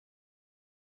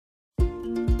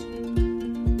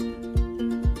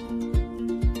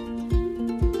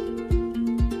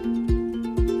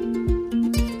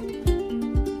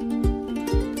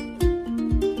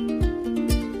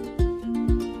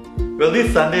Well,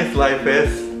 this Sunday's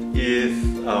LiFEst is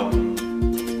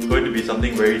going to be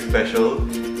something very special.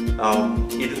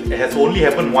 It has only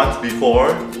happened once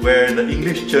before, where the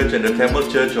English Church and the Tamil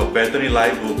Church of Bethany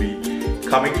Life will be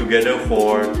coming together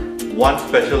for one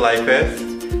special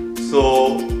LiFEst.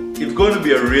 So it's going to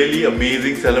be a really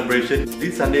amazing celebration.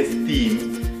 This Sunday's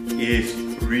theme is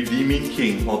Redeeming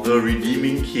King, or the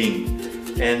Redeeming King.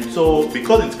 And so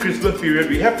because it's Christmas period,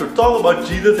 we have to talk about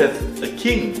Jesus as a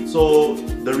king. So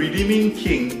the Redeeming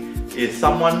King is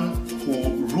someone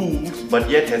who rules but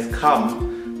yet has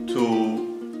come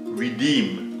to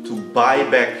redeem, to buy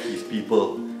back his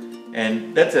people.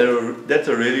 And that's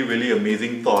a really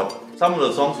amazing thought. Some of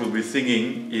the songs we'll be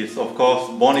singing is, of course,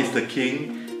 Born is the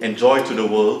King and Joy to the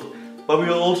World. But we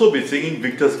will also be singing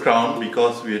Victor's Crown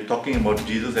because we are talking about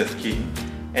Jesus as King.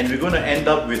 And we're going to end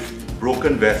up with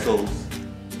Broken Vessels.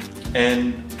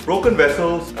 And Broken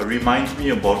Vessels reminds me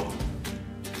about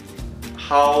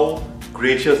how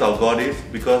gracious our God is,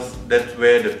 because that's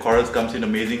where the chorus comes in,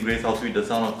 Amazing Grace, how sweet the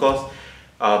sound. Of course,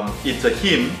 it's a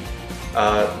hymn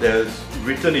that's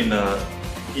written in an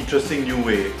interesting new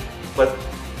way. But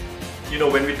you know,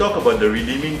 when we talk about the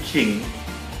Redeeming King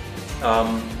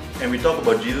and we talk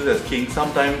about Jesus as King,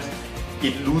 sometimes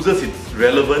it loses its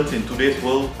relevance in today's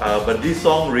world. But this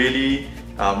song really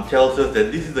tells us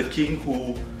that this is a King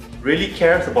who really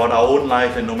cares about our own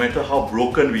life, and no matter how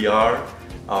broken we are,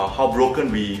 how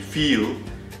broken we feel,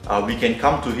 we can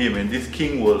come to Him, and this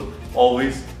King will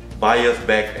always buy us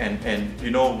back. And you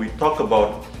know, we talk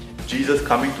about Jesus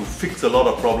coming to fix a lot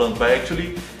of problems, but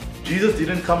actually Jesus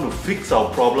didn't come to fix our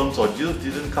problems, or Jesus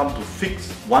didn't come to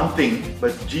fix one thing,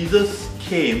 but Jesus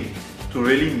came to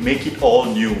really make it all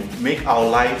new, make our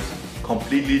lives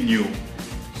completely new.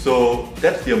 So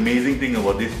that's the amazing thing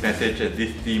about this message and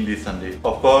this theme this Sunday.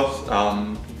 Of course,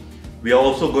 we are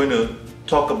also going to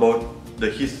talk about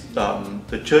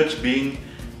the church being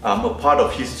a part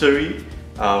of history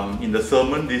in the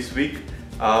sermon this week.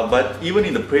 But even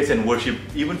in the praise and worship,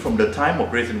 even from the time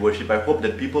of praise and worship, I hope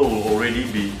that people will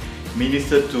already be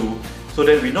ministered to, so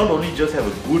that we not only just have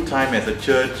a good time as a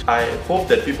church. I hope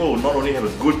that people will not only have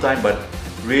a good time, but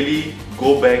really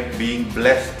go back being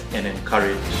blessed and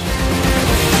encouraged.